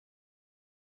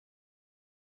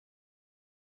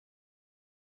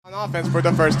On offense for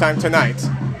the first time tonight.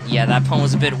 Yeah, that punt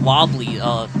was a bit wobbly,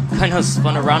 kind of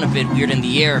spun around a bit weird in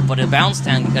the air, but it bounced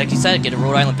and, like you said, get a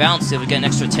Rhode Island bounce, it would get an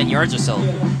extra 10 yards or so.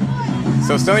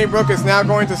 So Stony Brook is now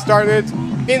going to start it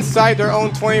inside their own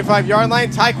 25-yard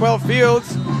line. Tyquell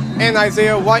Fields and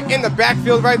Isaiah White in the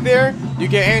backfield right there. You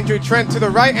get Andrew Trent to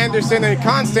the right, Anderson and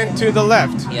Constant to the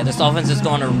left. Yeah, this offense is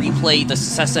going to replay the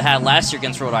success it had last year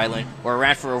against Rhode Island, where it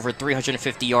ran for over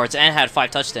 350 yards and had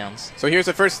 5 touchdowns. So here's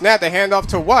the first snap, the handoff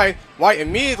to White. White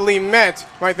immediately met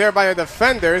right there by the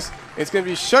defenders. It's going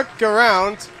to be shook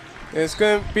around. It's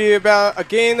going to be about a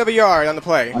gain of a yard on the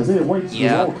play.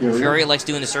 Yeah, Fury likes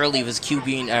doing this early with his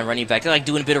QB and running back. They like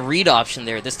doing a bit of read option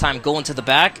there. This time going to the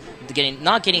back,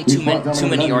 not getting too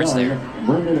many yards there.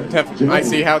 I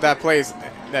see how that plays.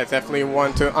 That's definitely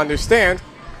one to understand.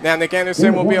 Now Nick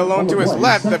Anderson will be alone to his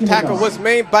left. The tackle was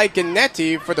made by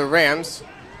Gannett for the Rams.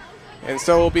 And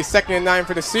so it will be 2nd and 9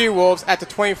 for the Seawolves at the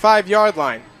 25-yard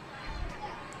line.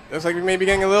 Looks like we may be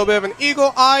getting a little bit of an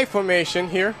eagle eye formation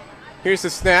here. Here's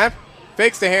the snap,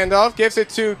 fakes the handoff, gives it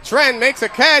to Trent, makes a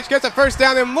catch, gets a first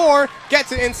down and more,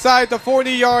 gets it inside the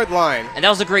 40-yard line. And that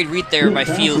was a great read there by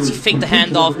Fields. He faked the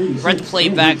handoff, read the play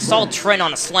back, saw Trent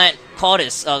on a slant, caught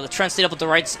it. Trent stayed up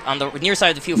on the near side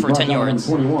of the field for 10 yards.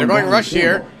 They're going rush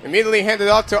here, immediately handed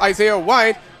off to Isaiah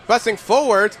White, busting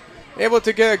forward, able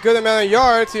to get a good amount of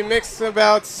yards. He makes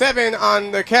about 7 on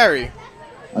the carry.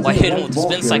 White hit him with the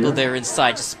spin cycle there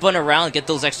inside. Just spun around and get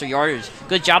those extra yardage.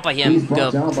 Good job by him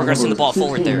progressing the ball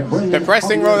forward there. They're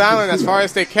pressing Rhode Island as far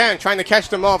as they can, trying to catch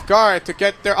them off guard to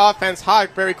get their offense hot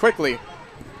very quickly.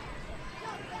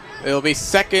 It'll be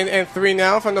 2nd and 3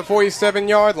 now from the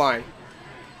 47-yard line.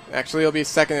 Actually, it'll be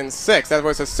 2nd and 6. That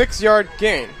was a 6-yard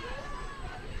gain.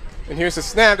 And here's the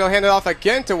snap. They'll hand it off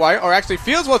again to White, or actually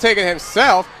Fields will take it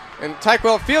himself. And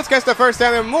Tyquell Fields gets the first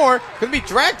down and more. Going to be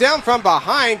dragged down from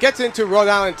behind, gets into Rhode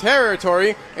Island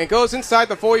territory, and goes inside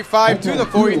the 45 to the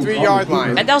 43-yard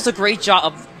line. And that was a great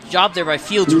job there by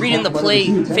Fields, reading the play,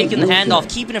 faking the handoff,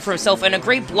 keeping it for himself, and a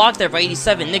great block there by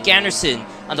 87, Nick Anderson,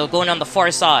 going on the far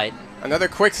side. Another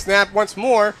quick snap once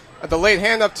more. The late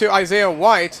handoff to Isaiah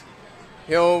White.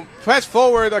 He'll press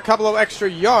forward a couple of extra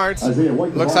yards.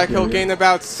 Looks like he'll gain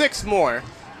about 6 more.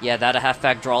 Yeah, that a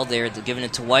halfback draw there, giving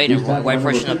it to White, and White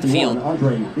rushing up the field.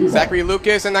 Zachary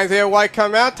Lucas and Isaiah White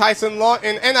come out. Tyson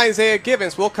Lawton and Isaiah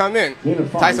Gibbons will come in.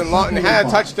 Tyson Lawton had a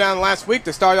touchdown last week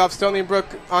to start off Stony Brook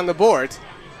on the board.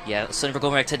 Yeah, Stony Brook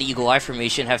going back to the eagle eye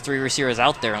formation, have 3 receivers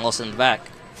out there and Wilson in the back.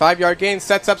 5-yard gain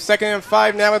sets up 2nd and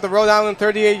 5 now at the Rhode Island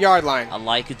 38-yard line. A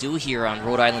lot you could do here on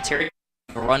Rhode Island territory.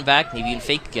 Run back, maybe even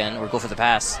fake again, or go for the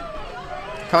pass.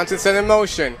 Constant set in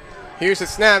motion. Here's the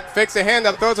snap, fakes the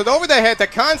handoff, throws it over the head to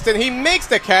Constant. He makes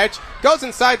the catch, goes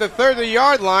inside the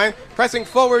 30-yard line, pressing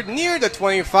forward near the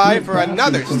 25 for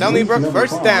another Stony Brook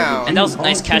first down. And that was a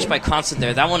nice catch by Constant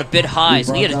there. That one a bit high,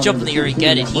 so he had to jump in the air and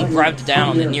get it. He grabbed it down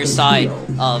on the near side,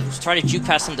 trying to juke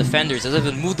past some defenders, as if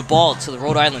it moved the ball to the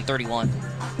Rhode Island 31.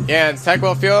 Yeah, and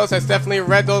Tyquell Fields has definitely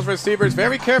read those receivers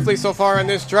very carefully so far on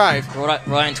this drive. Rhode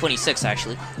Island 26,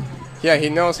 actually. Yeah, he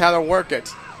knows how to work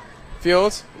it.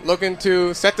 Fields looking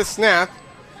to set the snap,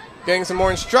 getting some more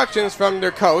instructions from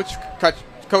their coach,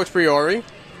 Coach Priori,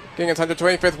 getting his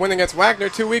 125th win against Wagner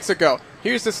 2 weeks ago.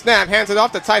 Here's the snap, hands it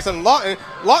off to Tyson Lawton.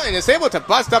 Lawton is able to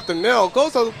bust up the middle,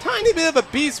 goes a tiny bit of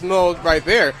a beast mode right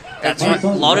there. That's right.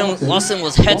 Lawson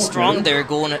was headstrong there,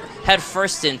 going head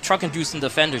first and trucking through some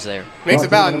defenders there. Makes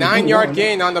about a 9-yard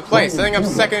gain on the play, setting up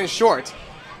 2nd and short.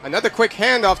 Another quick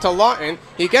handoff to Lawton.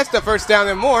 He gets the first down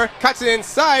and more, cuts it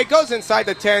inside, goes inside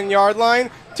the 10-yard line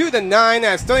to the 9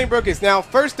 as Stony Brook is now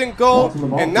 1st and goal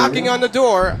and knocking on the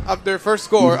door of their first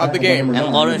score of the game.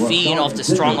 And Lawton feeding off the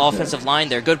strong offensive line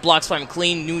there. Good blocks by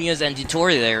McLean, Nunez, and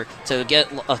DeTore there to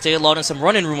get Lawton some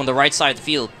running room on the right side of the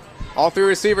field. All 3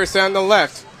 receivers set on the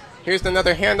left. Here's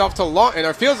another handoff to Lawton.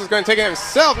 Our Fields is going to take it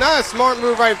himself. Not a smart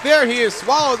move right there. He is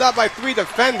swallowed up by 3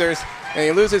 defenders, and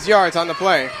he loses yards on the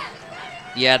play.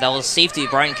 Yeah, that was safety,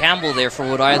 Brian Campbell there for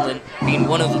Rhode Island, being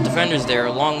one of the defenders there,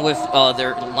 along with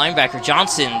their linebacker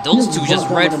Johnson. Those two just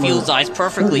read Fields' eyes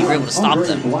perfectly, were able to stop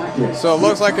them. So it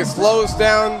looks like it slows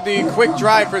down the quick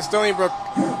drive for Stony Brook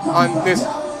on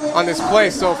this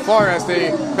play so far, as they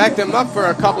back them up for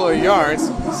a couple of yards,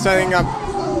 setting up.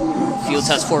 Fields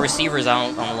has 4 receivers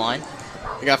on the line.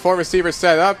 You got 4 receivers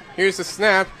set up. Here's the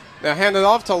snap. They'll hand it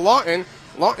off to Lawton.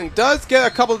 Lawton does get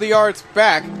a couple of the yards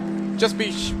back. Just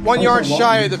be 1 yard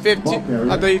shy of the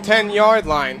 10-yard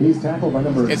line.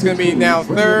 It's going to be now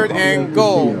 3rd and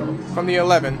goal from the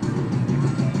 11.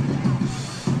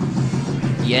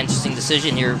 Yeah, interesting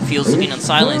decision here. Fields looking on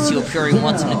silence. See what Fury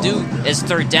wants him to do. It's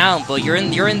third down, but you're in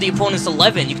the opponent's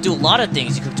 11. You can do a lot of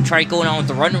things. You could try going on with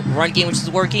the run game, which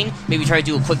is working. Maybe try to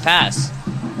do a quick pass.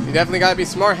 You definitely got to be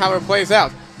smart how it plays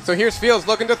out. So here's Fields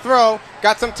looking to throw.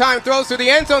 Got some time, throws to the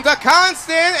end zone to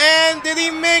Constant, and did he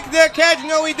make the catch?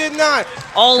 No, he did not.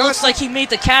 Oh, it looks like he made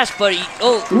the catch, but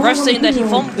ref saying that he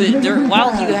fumbled it there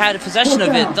while he had possession of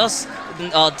it, thus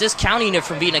discounting it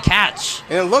from being a catch.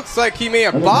 And it looks like he may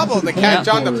have bobbled the catch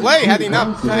on the play. Had he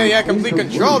not had complete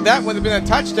control, that would have been a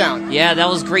touchdown. Yeah, that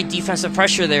was great defensive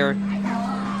pressure there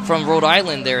from Rhode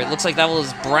Island there. It looks like that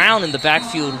was Brown in the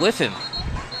backfield with him.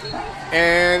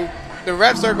 And the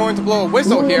refs are going to blow a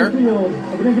whistle here.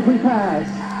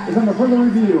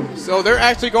 So they're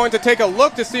actually going to take a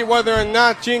look to see whether or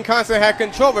not Gene Constant had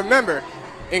control. Remember,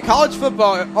 in college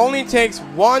football, it only takes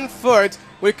 1 foot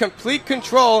with complete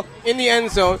control in the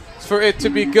end zone for it to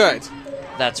be good.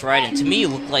 That's right, and to me, it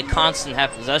looked like Constant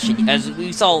had possession. As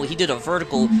we saw, he did a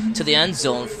vertical to the end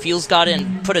zone. Fields got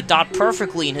in, put a dot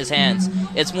perfectly in his hands.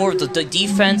 It's more of the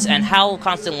defense and how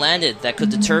Constant landed that could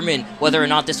determine whether or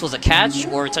not this was a catch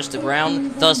or it touched the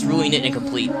ground, thus ruling it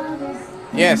incomplete.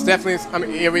 Yes, definitely. I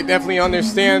mean, yeah, we definitely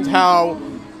understand how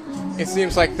it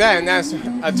seems like that, and that's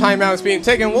a timeout is being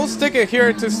taken. We'll stick it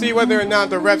here to see whether or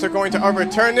not the refs are going to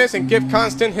overturn this and give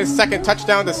Constant his 2nd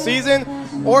touchdown of the season,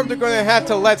 or if they're going to have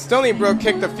to let Stony Brook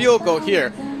kick the field goal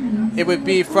here. It would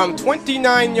be from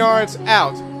 29 yards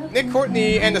out. Nick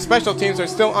Courtney and the special teams are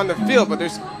still on the field, but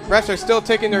refs are still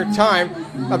taking their time,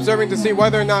 observing to see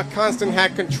whether or not Constant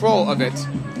had control of it.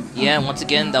 Yeah, and once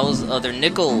again, that was their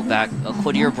nickel back,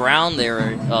 Quadier Brown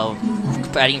there,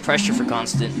 adding pressure for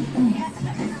Constant.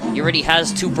 He already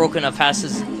has 2 broken up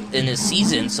passes in his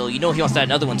season, so you know he wants to add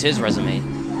another one to his resume.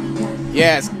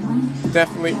 Yes,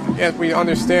 definitely. Yes, we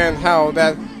understand how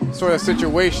that sort of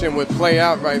situation would play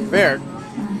out right there.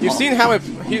 You've seen how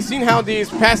these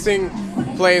passing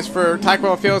plays for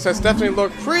Taekwondo Fields has definitely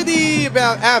looked pretty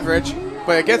about average,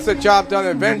 but it gets the job done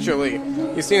eventually.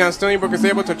 You've seen how Stony Brook is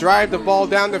able to drive the ball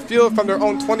down the field from their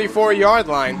own 24-yard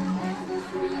line.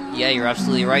 Yeah, you're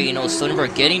absolutely right. You know, Stony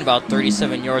Brook getting about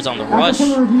 37 yards on the rush.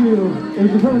 After review, it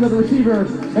is determined that the receiver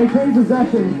maintains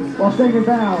possession while staying in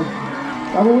bounds.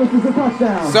 That will list as a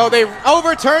touchdown. So they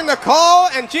overturn the call,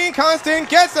 and Gene Constant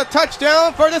gets a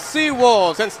touchdown for the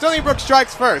Seawolves, and Stony Brook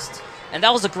strikes first. And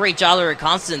that was a great job there at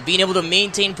Constant, being able to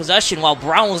maintain possession while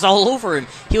Brown was all over him.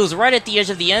 He was right at the edge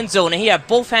of the end zone, and he had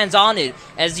both hands on it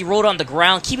as he rolled on the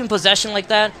ground, keeping possession like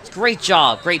that. Great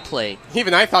job, great play.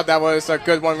 Even I thought that was a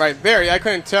good one right there. I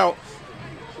couldn't tell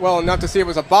well enough to see it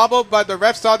was a bobble, but the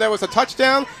ref saw that was a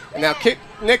touchdown, and now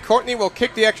Nick Courtney will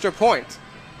kick the extra point.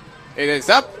 It is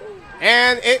up,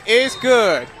 and it is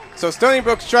good. So Stony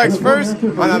Brook strikes first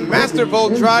on a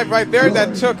masterful drive right there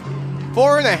that took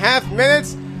 4.5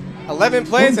 minutes. 11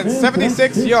 plays and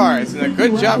 76 yards, and a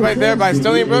good job right there by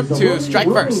Stony Brook to strike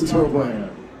first.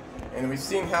 And we've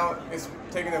seen how it's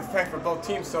taken effect for both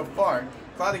teams so far.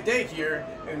 Cloudy day here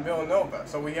in Villanova.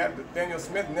 So we have Daniel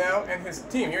Smith now and his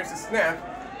team. Here's the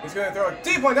snap. He's going to throw a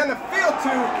deep one down the field to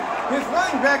his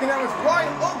running back, and that was wide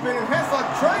open, and Haslock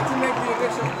trying to make the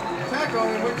initial tackle,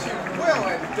 in which he will,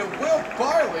 and DeWill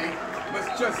Barley was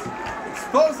just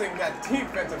exposing that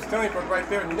defense of Stony Brook right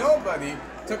there. Nobody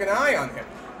took an eye on him.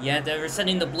 Yeah, they were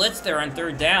sending the blitz there on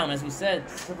 3rd down. As we said,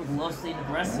 Stony Brook loves staying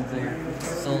aggressive there.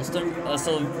 So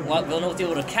Villanova was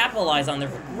able to capitalize on their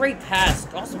great pass,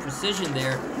 awesome precision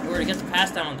there, in order to get the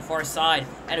pass down on the far side,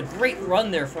 and a great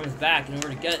run there from his back in order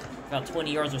to get about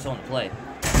 20 yards or so on the play.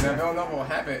 Now Villanova will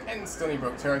have it in Stony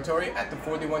Brook territory at the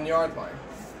 41-yard line.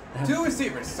 2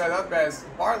 receivers set up as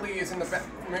Barley is in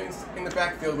the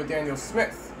backfield with Daniel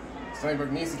Smith. Stony Brook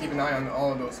needs to keep an eye on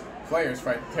all of those players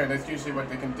right there. That's usually what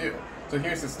they can do. So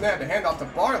here's the snap, the handoff to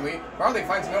Barley. Barley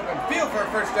finds an open field for a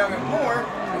first down and more,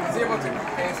 and he's able to,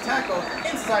 and is tackled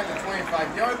inside the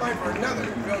 25-yard line for another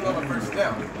Villanova first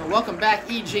down. Well, welcome back,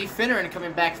 E.J. Finneran,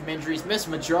 coming back from injuries. Missed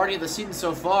majority of the season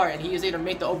so far, and he is able to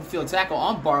make the open field tackle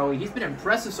on Barley. He's been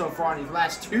impressive so far on his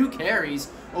last 2 carries,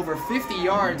 over 50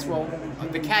 yards, well,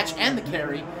 the catch and the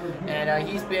carry. And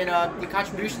he's been the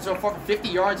contribution so far for 50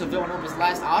 yards of Villanova's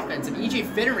last offense. And E.J.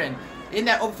 Finneran, in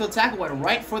that open field tackle, went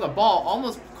right for the ball,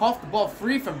 almost coughed the ball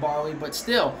free from Barley, but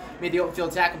still made the open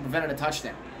field tackle and prevented a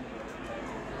touchdown.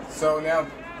 So now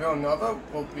Villanova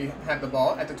will have the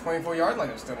ball at the 24-yard line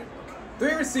of Stony Brook.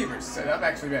 3 receivers set up,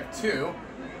 actually we have 2.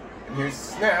 And here's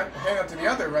the snap, hand up to the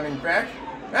other running back.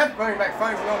 That running back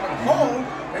finds an open hole,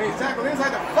 and he's tackled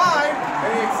inside the 5,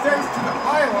 and he extends to the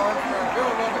pylon for a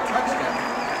Villanova touchdown.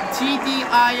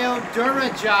 TDIO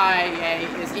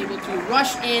Durajai is able to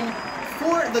rush in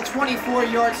for the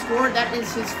 24-yard score. That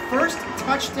is his first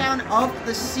touchdown of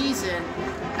the season.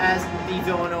 as the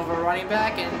Villanova running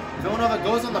back, and Villanova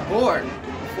goes on the board.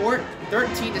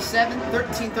 13-7,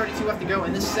 13:32 left to go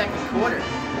in this second quarter.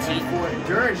 And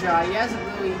for Durajah, he hasn't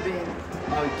really been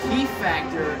a key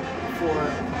factor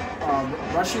for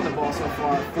rushing the ball so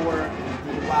far for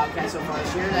the Wildcats so far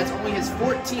this year. That's only his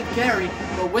 14th carry,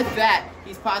 but with that,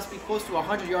 he's possibly close to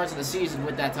 100 yards in the season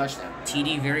with that touchdown.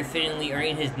 TD very fittingly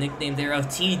earning his nickname there of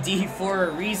TD for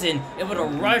a reason. Able to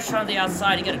rush on the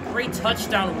outside. He got a great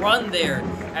touchdown run there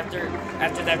after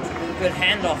that good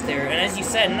handoff there. And as you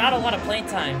said, not a lot of playing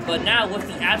time, but now with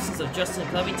the absence of Justin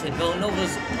Covington,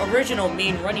 Villanova's original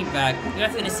main running back, you're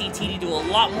definitely going to see TD do a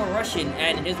lot more rushing,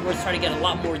 and in his words, try to get a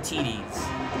lot more TDs.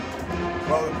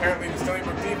 Well, apparently the Stony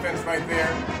Brook defense right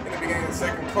there in the beginning of the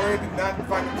second quarter did not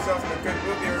find themselves in a good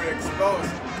mood. They were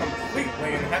exposed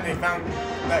completely, and had they found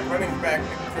that running back in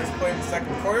the first play of the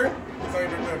second quarter, Stony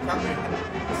Brook would have probably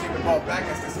received the ball back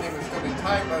as this game is still in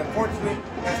time. But unfortunately,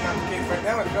 that's not the case right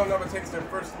now, and Villanova takes their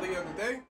first lead of the day.